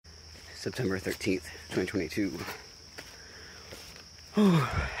September 13th, 2022.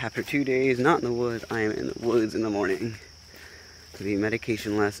 After 2 days not in the woods, I am in the woods in the morning. The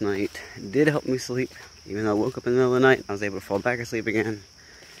medication last night did help me sleep. Even though I woke up in the middle of the night, I was able to fall back asleep again.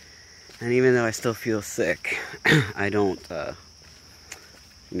 And even though I still feel sick, I don't, I'm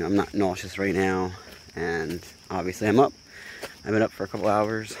not nauseous right now. And obviously I'm up. I've been up for a couple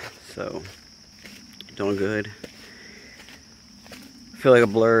hours, so doing good. I feel like a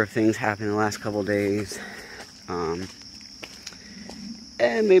blur of things happened in the last couple days. And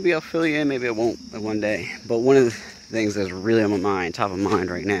maybe I'll fill you in, maybe I won't one day. But one of the things that's really on my mind, top of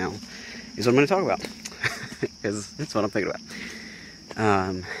mind right now, is what I'm going to talk about. Because that's what I'm thinking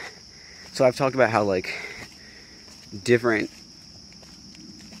about. So I've talked about how, like, different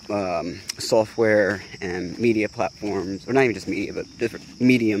software and media platforms, or not even just media, but different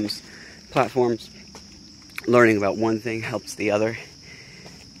mediums, platforms, learning about one thing helps the other.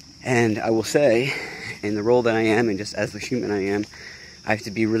 And I will say, in the role that I am, and just as the human I am, I have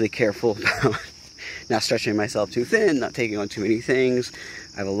to be really careful about not stretching myself too thin, not taking on too many things.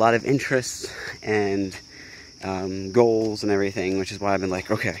 I have a lot of interests and goals and everything, which is why I've been like,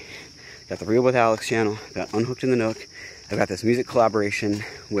 okay, got the Real with Alex channel, got Unhooked in the Nook, I've got this music collaboration,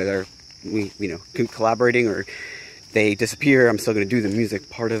 whether we, keep collaborating or they disappear, I'm still going to do the music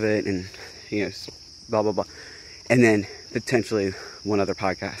part of it, and, blah, blah, blah. And then potentially one other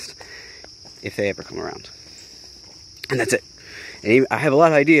podcast, if they ever come around. And that's it. And I have a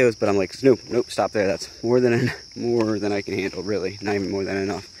lot of ideas, but I'm like, nope, stop there. That's more than I can handle, really. Not even more than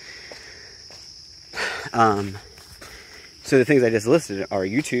enough. So the things I just listed are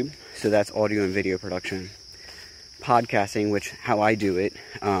YouTube, so that's audio and video production. Podcasting, which how I do it,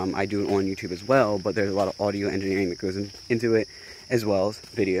 I do it on YouTube as well, but there's a lot of audio engineering that goes into it, as well as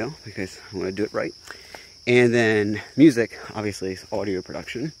video, because I want to do it right. And then music, obviously, is audio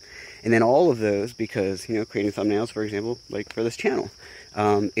production. And then all of those, because, creating thumbnails, for example, like for this channel,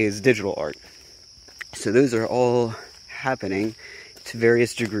 is digital art. So those are all happening to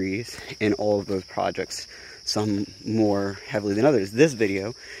various degrees in all of those projects, some more heavily than others. This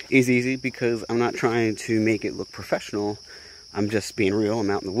video is easy because I'm not trying to make it look professional. I'm just being real.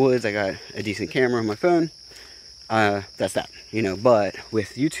 I'm out in the woods. I got a decent camera on my phone. That's that, But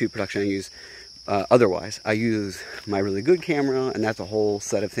with YouTube production, I use I use my really good camera, and that's a whole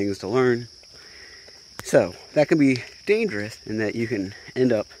set of things to learn. So that can be dangerous in that you can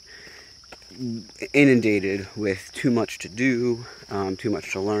end up inundated with too much to do, too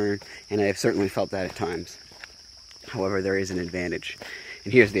much to learn, and I have certainly felt that at times. However, there is an advantage,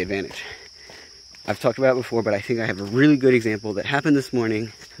 and here's the advantage. I've talked about it before, but I think I have a really good example that happened this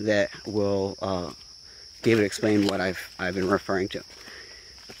morning that will be able to explain what I've been referring to.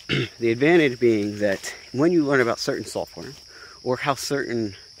 The advantage being that when you learn about certain software or how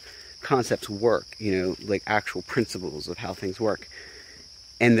certain concepts work, like actual principles of how things work,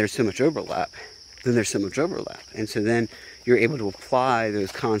 and there's so much overlap, then there's so much overlap. And so then you're able to apply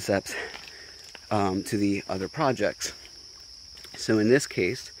those concepts to the other projects. So in this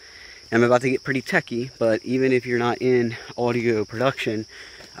case, I'm about to get pretty techie, but even if you're not in audio production,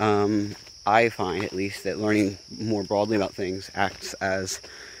 I find at least that learning more broadly about things acts as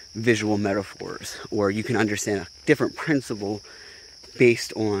visual metaphors, or you can understand a different principle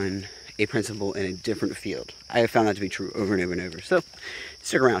based on a principle in a different field. I have found that to be true over and over and over. So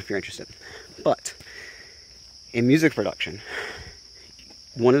stick around if you're interested. But in music production,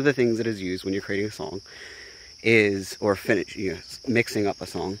 one of the things that is used when you're creating a song is, or mixing up a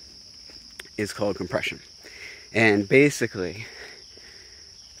song, is called compression. And basically,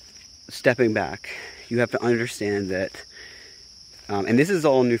 stepping back, you have to understand that, and this is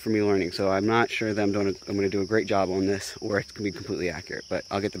all new for me learning, so I'm not sure that I'm going to do a great job on this, or it's going to be completely accurate, but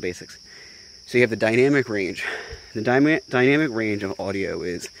I'll get the basics. So you have the dynamic range. The dynamic range of audio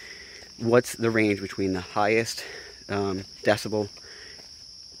is what's the range between the highest decibel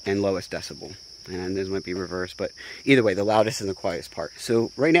and lowest decibel. And this might be reversed, but either way, the loudest and the quietest part.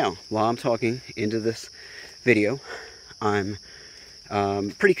 So right now, while I'm talking into this video, I'm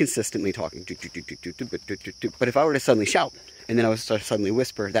pretty consistently talking. But if I were to suddenly shout, and then I would start to suddenly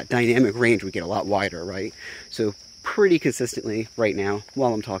whisper, that dynamic range would get a lot wider, right? So pretty consistently right now,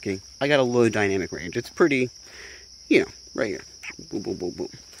 while I'm talking, I got a low dynamic range. It's pretty, right here. Boom, boom, boom, boom.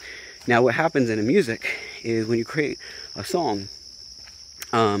 Now what happens in a music is when you create a song,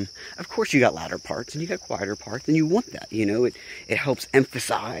 of course you got louder parts and you got quieter parts, and you want that, it helps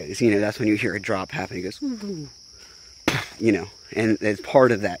emphasize, that's when you hear a drop happen, it goes, ooh, and it's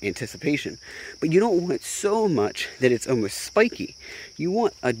part of that anticipation. But you don't want it so much that it's almost spiky. You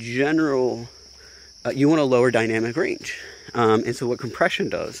want a general, you want a lower dynamic range. And so what compression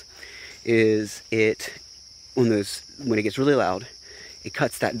does is when it gets really loud, it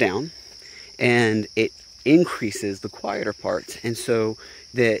cuts that down and it increases the quieter parts, and so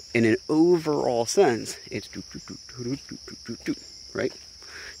that in an overall sense, it's right,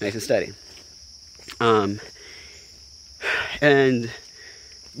 nice and steady. And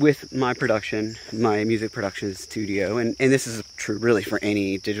with my production, my music production studio, and this is true really for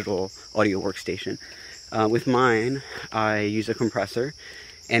any digital audio workstation. With mine, I use a compressor,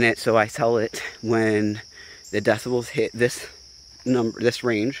 and so I tell it when the decibels hit this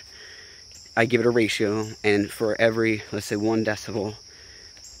range, I give it a ratio, and for every, let's say, 1 decibel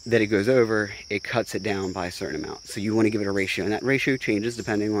that it goes over, it cuts it down by a certain amount. So you want to give it a ratio, and that ratio changes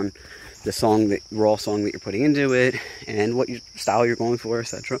depending on the raw song that you're putting into it, and what style you're going for,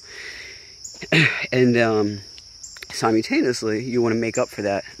 etc. And simultaneously, you want to make up for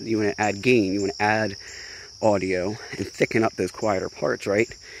that. You want to add gain, you want to add audio and thicken up those quieter parts, right?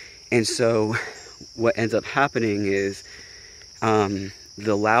 And so what ends up happening is the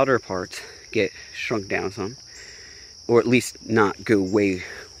louder parts get shrunk down some, or at least not go way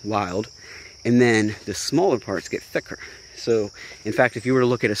wild, and then the smaller parts get thicker. So in fact, if you were to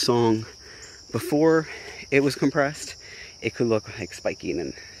look at a song before it was compressed, it could look like spiky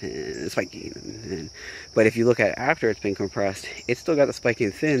and spiky, but if you look at it after it's been compressed, it's still got the spiky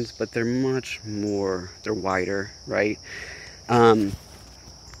and thins, but they're they're wider, right? And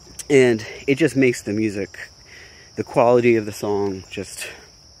it just makes the music, the quality of the song, just,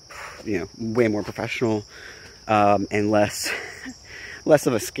 way more professional, and less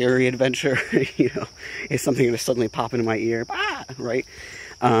of a scary adventure. It's something that's suddenly pop into my ear, right?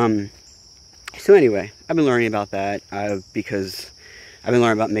 So anyway, I've been learning about that because I've been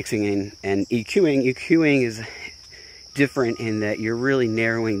learning about mixing and EQing. EQing is different in that you're really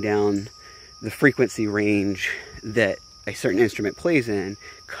narrowing down the frequency range that a certain instrument plays in,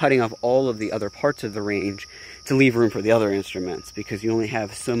 cutting off all of the other parts of the range to leave room for the other instruments, because you only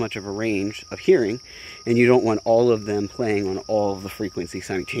have so much of a range of hearing, and you don't want all of them playing on all of the frequencies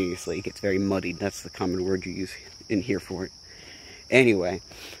simultaneously. It gets very muddied. That's the common word you use in here for it. Anyway,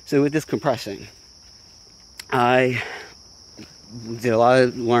 so with this compressing, I did a lot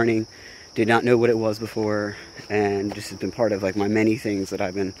of learning, did not know what it was before, and just has been part of like my many things that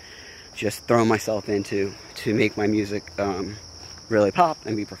I've been just throwing myself into to make my music really pop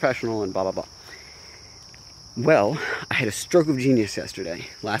and be professional and blah blah blah. Well, I had a stroke of genius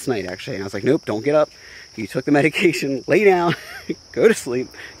last night actually, and I was like, nope, don't get up. You took the medication, lay down, go to sleep.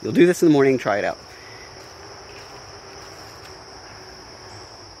 You'll do this in the morning, try it out.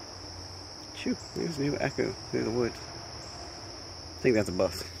 Phew, there's a new echo through the woods. I think that's a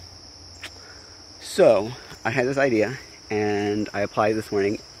bus. So, I had this idea, and I applied it this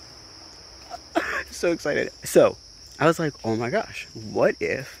morning. So excited. So, I was like, oh my gosh, what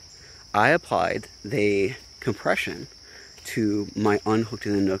if I applied the compression to my Unhooked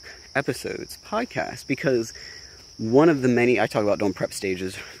in the Nook episodes podcast? Because one of the many, I talk about doing prep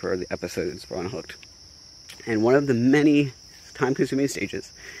stages for the episodes for Unhooked, and one of the many time-consuming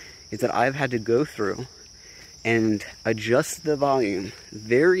stages is that I've had to go through and adjust the volume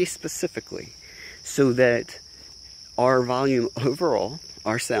very specifically so that our volume overall,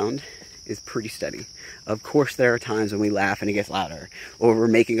 our sound, is pretty steady. Of course, there are times when we laugh and it gets louder, or we're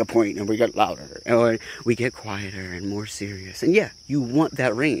making a point and we get louder, or we get quieter and more serious. And yeah, you want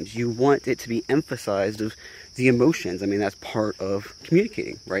that range. You want it to be emphasized of the emotions. I mean, that's part of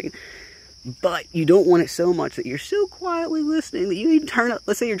communicating, right? But you don't want it so much that you're so quietly listening that you even turn up,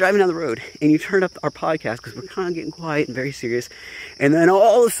 let's say you're driving down the road and you turn up our podcast because we're kind of getting quiet and very serious, and then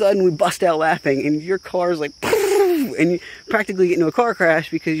all of a sudden we bust out laughing and your car's like, and you practically get into a car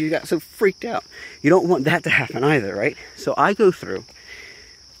crash because you got so freaked out. You don't want that to happen either, right? So I go through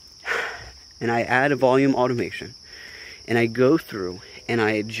and I add a volume automation, and I go through and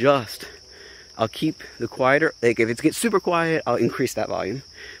I adjust. I'll keep the quieter, like if it gets super quiet, I'll increase that volume.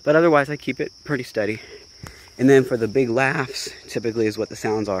 But otherwise, I keep it pretty steady. And then for the big laughs, typically is what the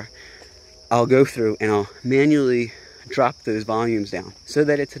sounds are, I'll go through and I'll manually drop those volumes down so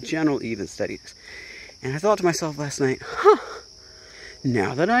that it's a general even steadiness. And I thought to myself last night,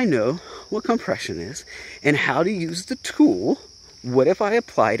 now that I know what compression is and how to use the tool, what if I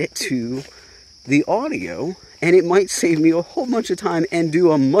applied it to the audio, and it might save me a whole bunch of time and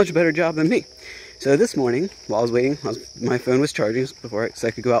do a much better job than me. So this morning, while I was waiting, my phone was charging so I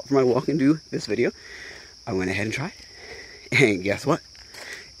could go out for my walk and do this video. I went ahead and tried it. And guess what?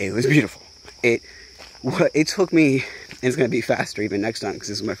 It was beautiful. It took me, and it's going to be faster even next time because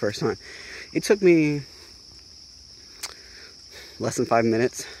this is my first time. It took me less than 5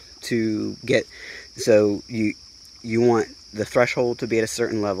 minutes to get, so you want the threshold to be at a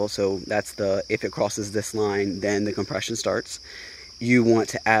certain level. So that's if it crosses this line, then the compression starts. You want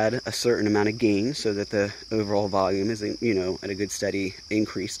to add a certain amount of gain so that the overall volume is, you know, at a good steady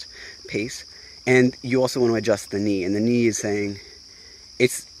increased pace. And you also want to adjust the knee, and the knee is saying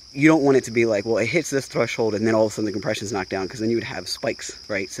you don't want it to be like, well, it hits this threshold and then all of a sudden the compression is knocked down, because then you would have spikes,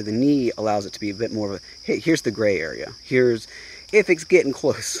 right? So the knee allows it to be a bit more of a, hey, here's the gray area. Here's, if it's getting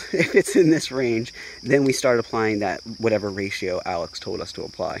close, if it's in this range, then we start applying that whatever ratio Alex told us to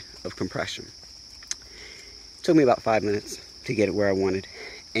apply of compression. It took me about 5 minutes to get it where I wanted,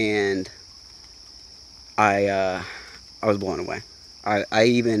 and I was blown away. I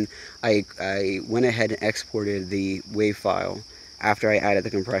went ahead and exported the WAV file after I added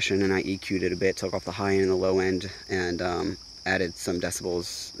the compression, and I EQ'd it a bit, took off the high end and the low end, and added some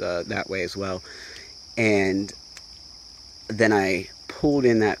decibels that way as well. And then I pulled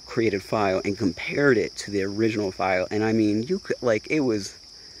in that created file and compared it to the original file, and I mean, you could, like, it was,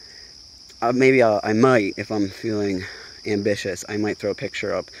 maybe I might, if I'm feeling ambitious, I might throw a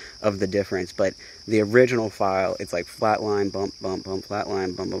picture up of the difference, but the original file, it's like flat line, bump, bump, bump, flat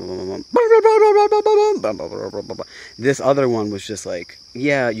line, bump, bump, bump, bump. This other one was just like,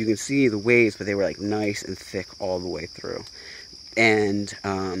 yeah, you can see the waves, but they were like nice and thick all the way through. And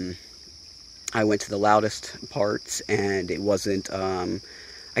I went to the loudest parts, and it wasn't, I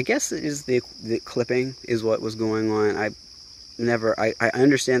guess it is the clipping is what was going on. I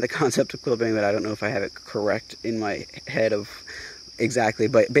understand the concept of clipping, but I don't know if I have it correct in my head of exactly.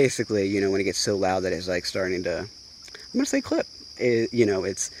 But basically, you know, when it gets so loud that it's like starting to, I'm going to say clip. You know,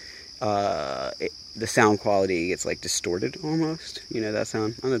 it's the sound quality gets like distorted almost. You know that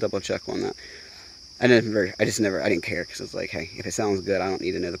sound. I'm going to double check on that. I didn't care, because it's like, hey, if it sounds good, I don't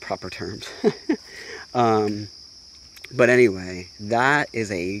need to know the proper terms. But anyway, that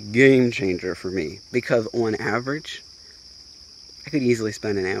is a game changer for me, because on average, I could easily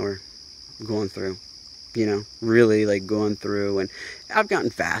spend an hour going through, you know, really like going through, and I've gotten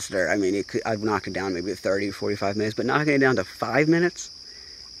faster. I mean, I've knocked it down maybe 30 to 45 minutes, but knocking it down to 5 minutes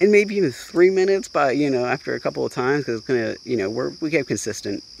and maybe even 3 minutes by, you know, after a couple of times, because it's going to, you know, we have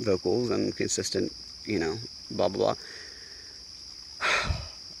consistent vocals and consistent, you know, blah, blah, blah.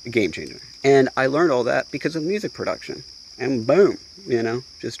 Game changer. And I learned all that because of music production. And boom, you know,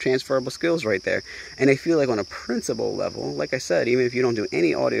 just transferable skills right there. And I feel like on a principle level, like I said, even if you don't do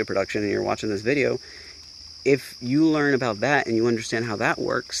any audio production and you're watching this video, if you learn about that and you understand how that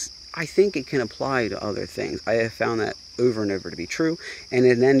works, I think it can apply to other things. I have found that over and over to be true. And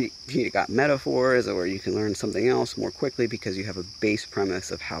then you got metaphors, or you can learn something else more quickly because you have a base premise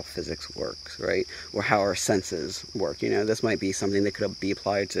of how physics works, right? Or how our senses work. You know, this might be something that could be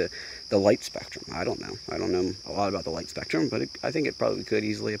applied to the light spectrum. I don't know. I don't know a lot about the light spectrum, but I think it probably could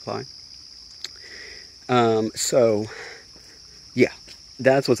easily apply. So, yeah,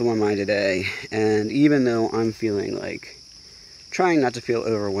 that's what's on my mind today. And even though I'm feeling like, trying not to feel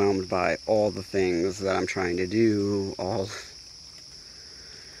overwhelmed by all the things that I'm trying to do, all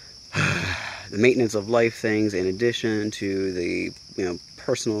the maintenance of life things, in addition to the, you know,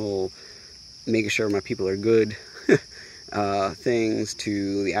 personal, making sure my people are good things,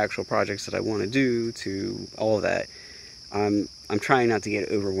 to the actual projects that I want to do, to all of that. I'm trying not to get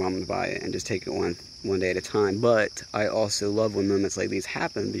overwhelmed by it and just take it one day at a time. But I also love when moments like these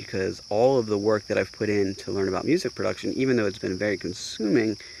happen, because all of the work that I've put in to learn about music production, even though it's been very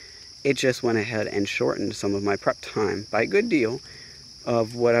consuming, it just went ahead and shortened some of my prep time by a good deal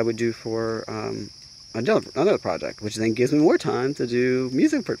of what I would do for another project, which then gives me more time to do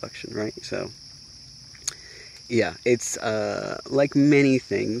music production, right? So yeah, it's like many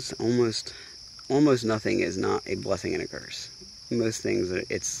things, almost nothing is not a blessing and a curse. Most things,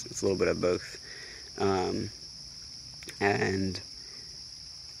 it's a little bit of both. And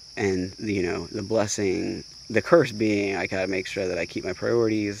you know, the blessing, the curse being, I gotta make sure that I keep my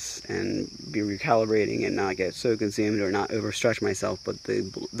priorities and be recalibrating and not get so consumed or not overstretch myself. But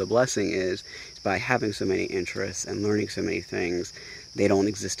the blessing is by having so many interests and learning so many things, they don't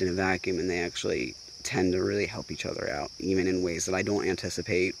exist in a vacuum, and they actually tend to really help each other out, even in ways that I don't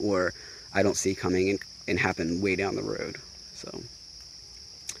anticipate or I don't see coming and happen way down the road. So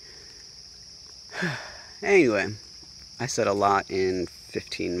anyway, I said a lot in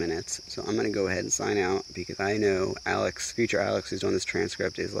 15 minutes, so I'm going to go ahead and sign out, because I know Alex, future Alex, who's doing this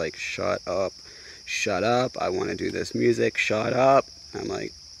transcript, is like, shut up, I want to do this music, shut up. I'm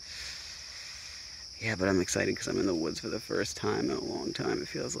like, yeah, but I'm excited because I'm in the woods for the first time in a long time, it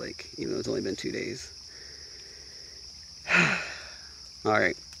feels like, even though it's only been 2 days.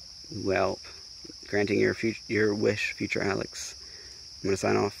 Alright, well, granting your wish, future Alex, I'm going to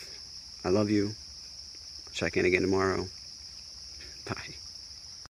sign off. I love you. Check in again tomorrow. Bye.